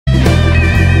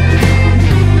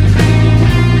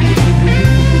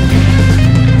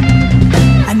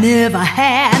never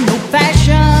had no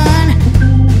fashion,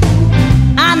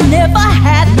 I never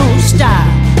had no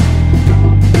style,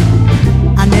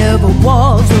 I never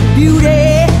was a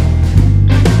beauty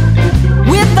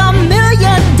with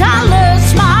 $1,000,000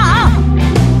 smile.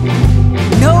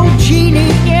 No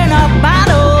genie in a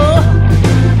bottle,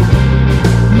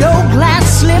 no glass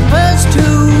slippers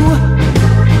too,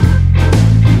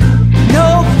 no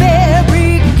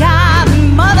fairy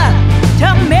godmother to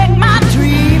make my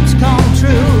dreams come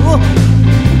true.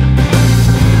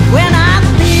 When I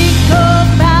think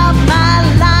about my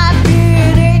life,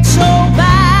 it ain't so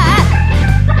bad.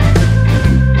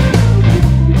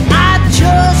 I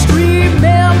just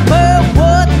remember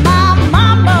what my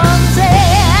mama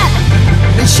said.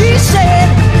 And she said,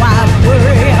 why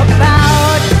worry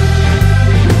about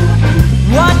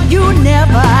what you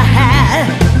never had?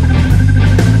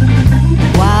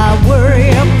 Why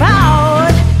worry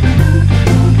about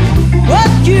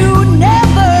what you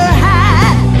never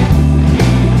had?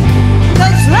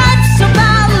 'Cause life's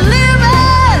about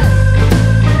living,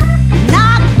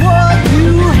 not what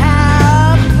you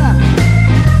have.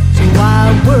 So why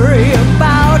worry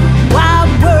about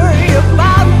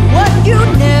what you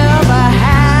never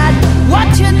had? What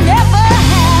you never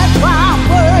had. Why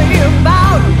worry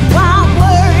about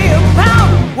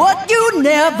what you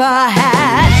never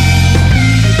had?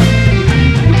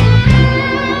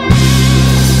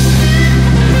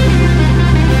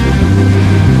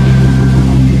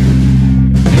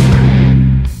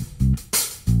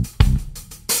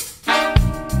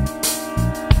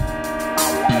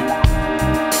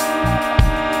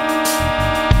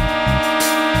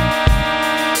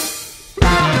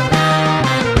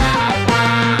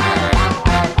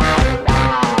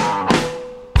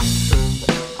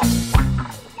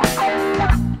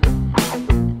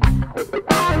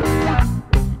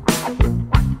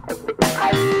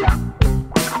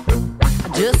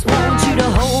 Just want you to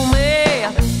hold me,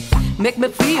 make me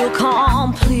feel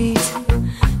complete.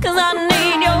 'Cause I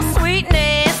need your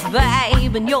sweetness,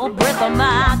 babe, and your breath on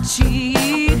my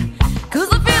cheek. 'Cause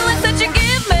the feelings that you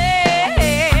give me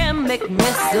make me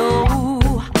so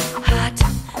hot.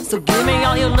 So give me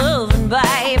all your loving,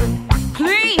 babe.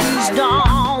 Please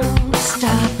don't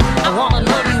stop. I wanna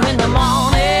love you in the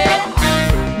morning,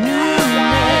 noon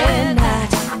and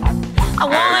night. I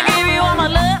wanna give you all my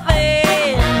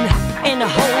loving and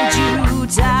hold you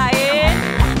tight.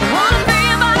 I wanna feel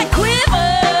your body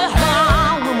quiver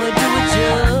when we do it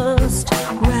just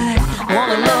right. I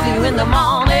wanna love you in the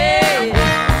morning,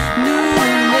 noon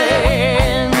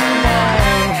and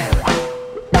night.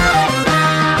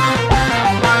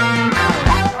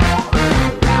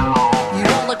 You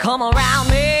wanna come around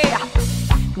me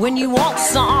when you want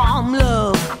some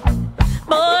love,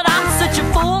 but I'm such a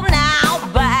fool now,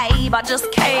 babe, I just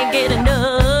can't get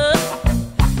enough.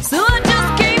 So I just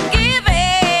keep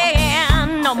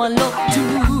giving all my love to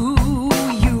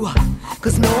you,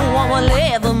 'cause no one will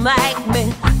ever make me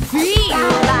feel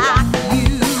like you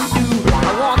do.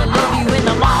 I wanna love you in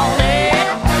the morning,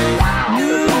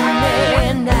 noon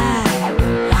and night.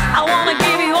 I wanna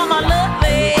give you all my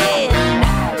loving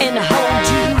and hold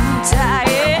you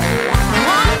tight. I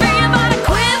wanna feel your body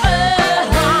quiver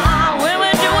when we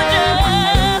do it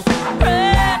just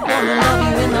right. I wanna love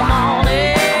you in the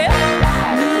morning,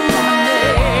 noon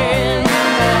and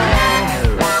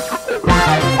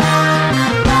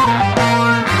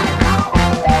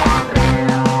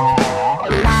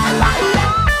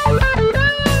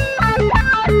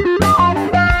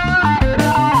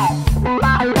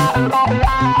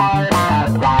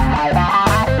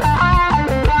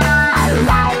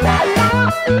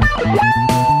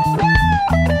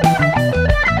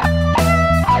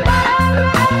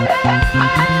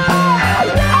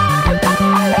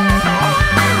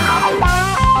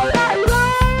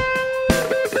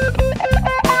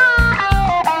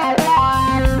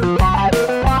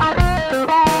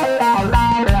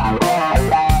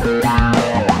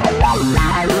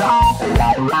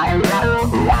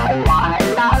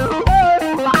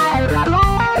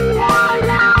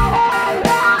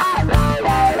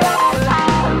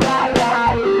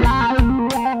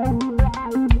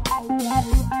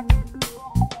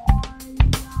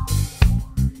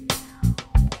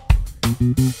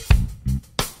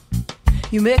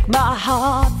you make my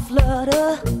heart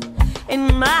flutter and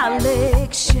my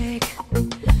legs shake.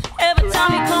 Every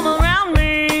time you come around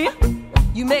me,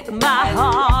 you make my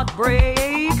heart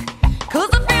break. 'Cause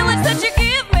the feelings that you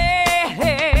give me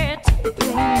ain't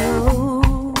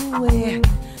nowhere.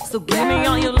 So give me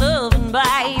all your loving,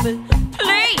 baby.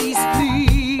 Please,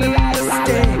 please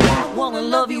stay. I wanna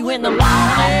love you in the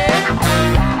morning,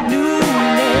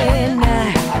 noon and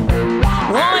night.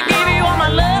 Wanna give you all my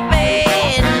loving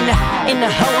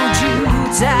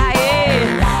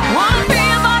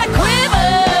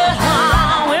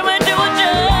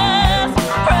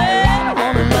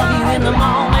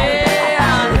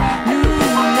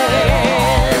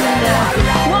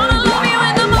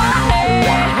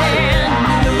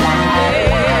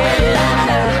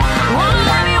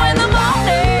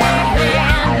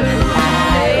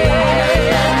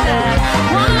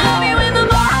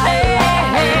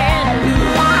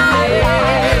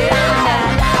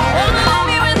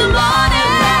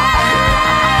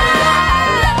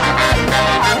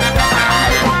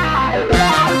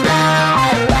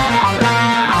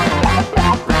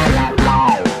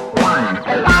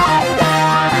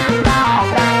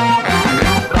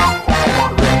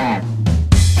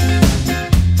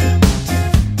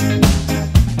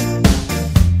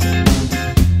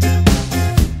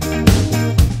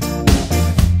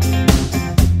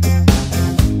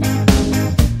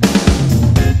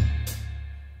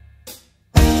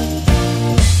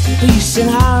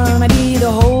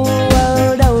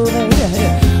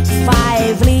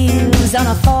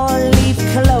four-leaf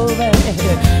clover,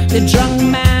 the drunk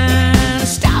man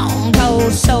stone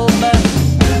cold sober.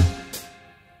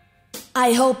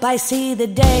 I hope I see the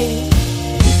day.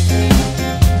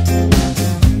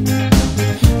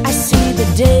 I see the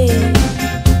day.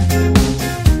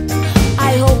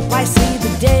 I hope I see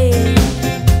the day.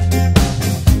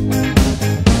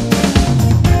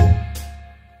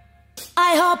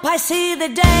 I hope I see the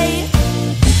day.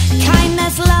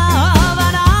 Kindness, love,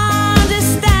 and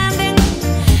understanding.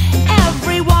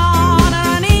 Everyone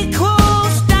on an equal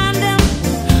standing.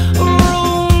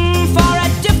 Room for a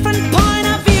different point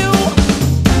of view.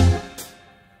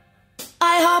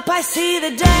 I hope I see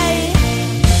the day.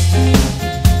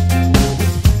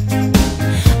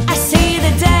 I see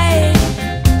the day.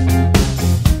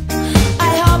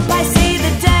 I hope I see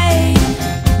the day.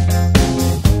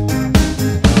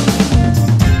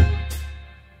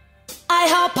 I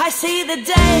hope I see the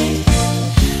day.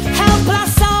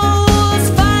 Helpless souls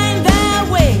find their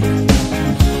way.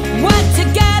 Work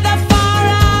together for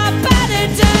a better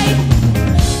day.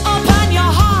 Open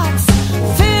your hearts,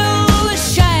 feel the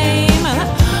shame.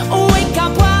 Wake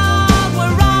up world,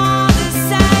 we're all the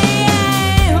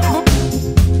same.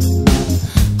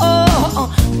 Oh,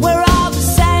 we're all the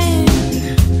same.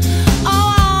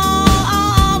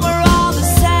 Oh, we're all the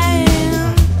same.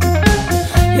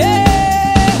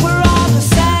 Yeah, we're all the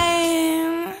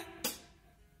same.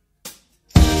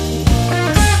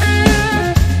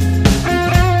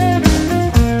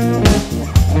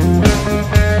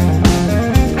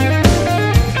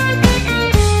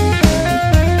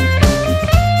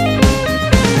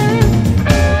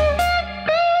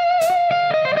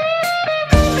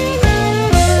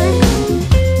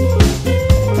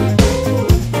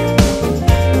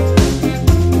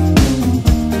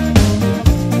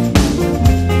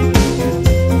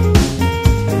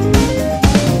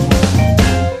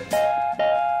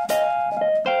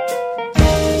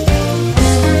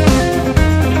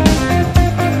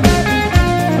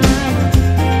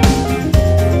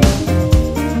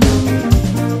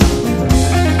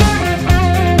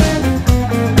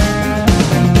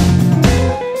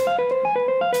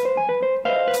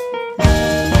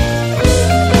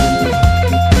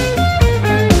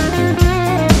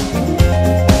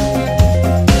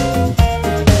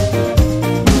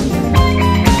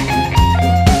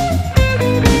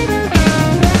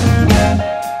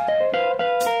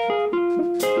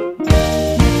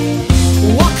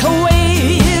 Walk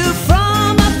away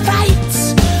from a fight.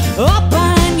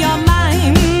 Open your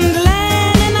mind,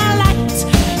 land in the light.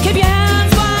 Keep your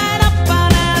hands wide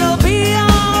open, it'll be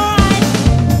alright.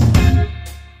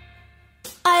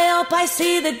 I hope I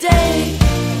see the day.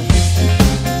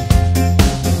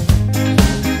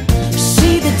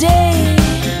 See the day.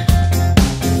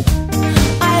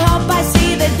 I hope I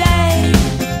see the day.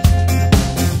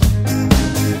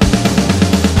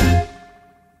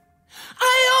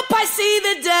 I hope I see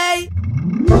the day.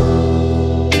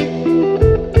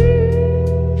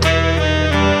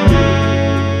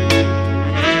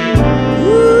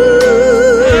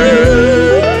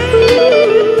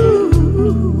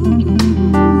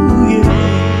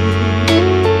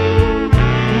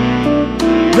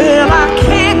 Well, I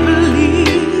can't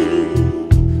believe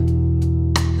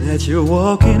that you're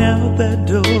walking out that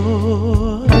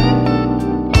door.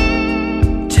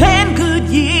 10 good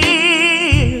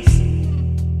years.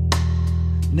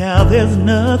 Now there's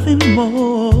nothing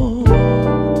more.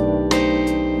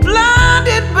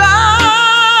 Blinded by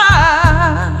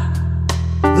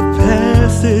the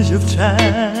passage of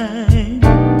time,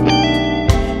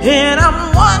 and I'm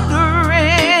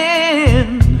wondering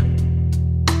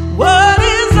what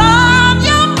is on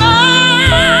your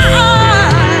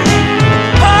mind.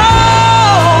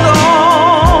 Hold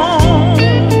on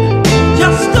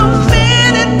just a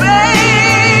minute,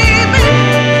 baby.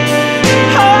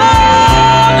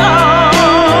 Hold on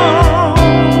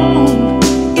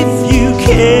if you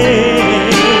can.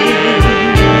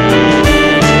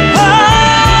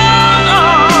 Hold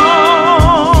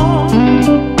on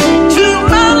to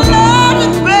my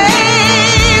loving baby.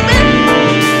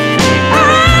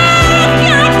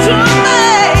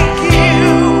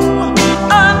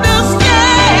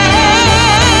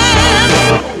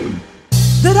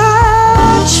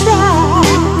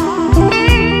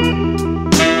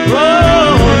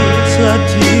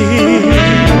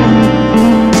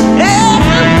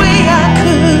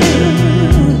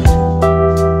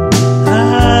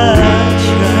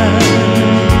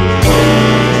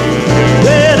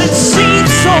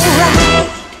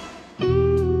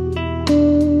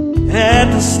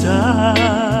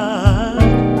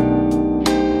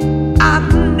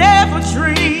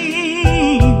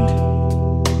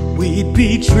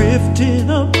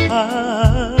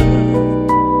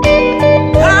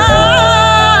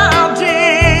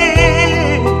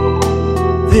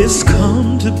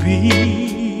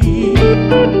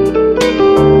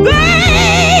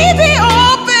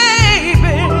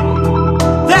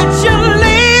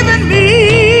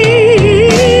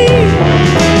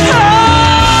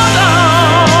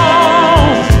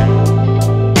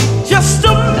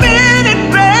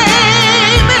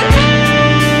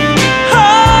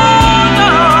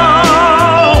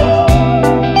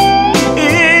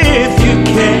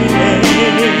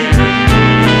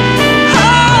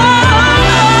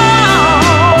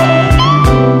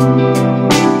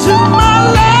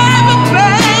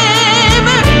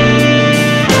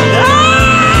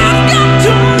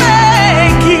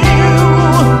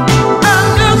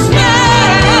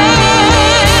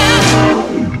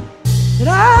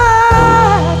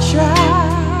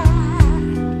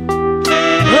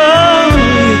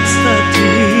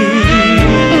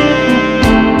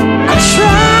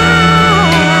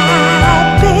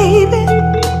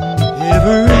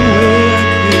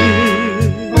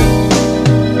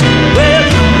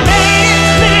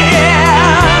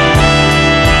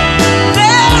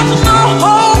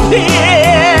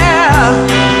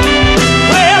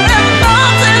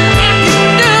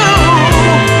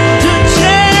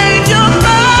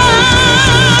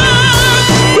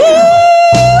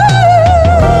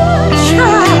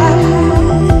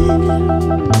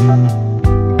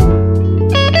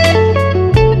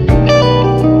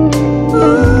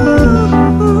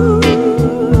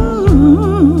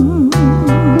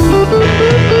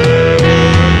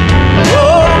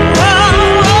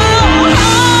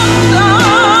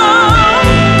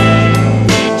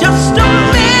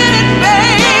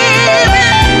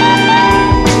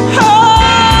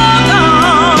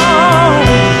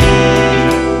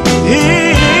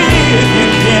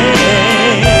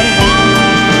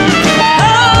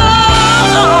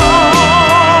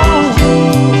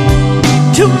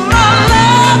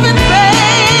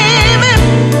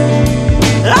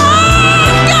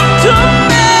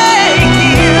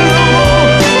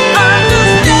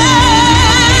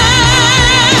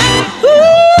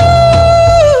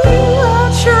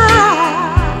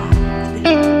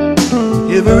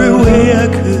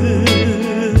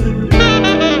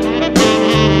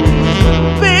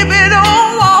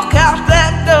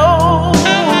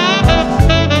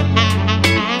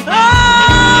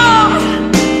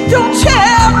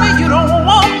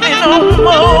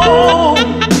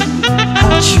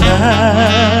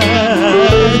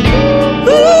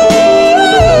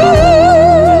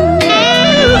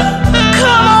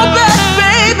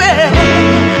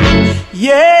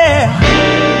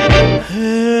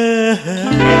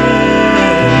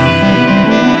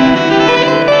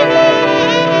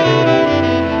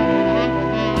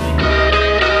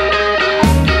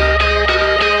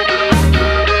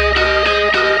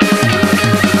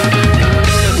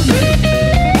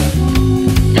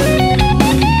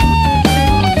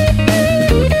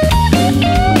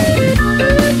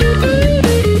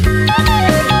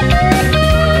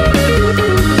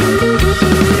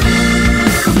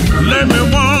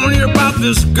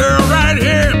 this girl right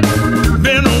here.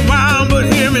 Been a while, but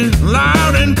hear me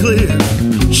loud and clear.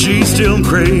 She's still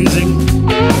crazy.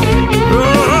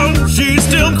 Oh, she's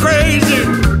still crazy.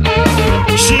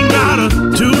 She got a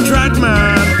 2-track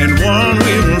mind and one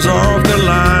wheel's off the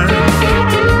line.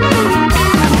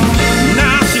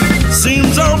 Now she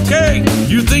seems okay.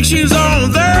 You think she's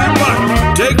on there,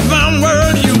 but take my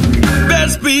word, you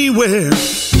best beware.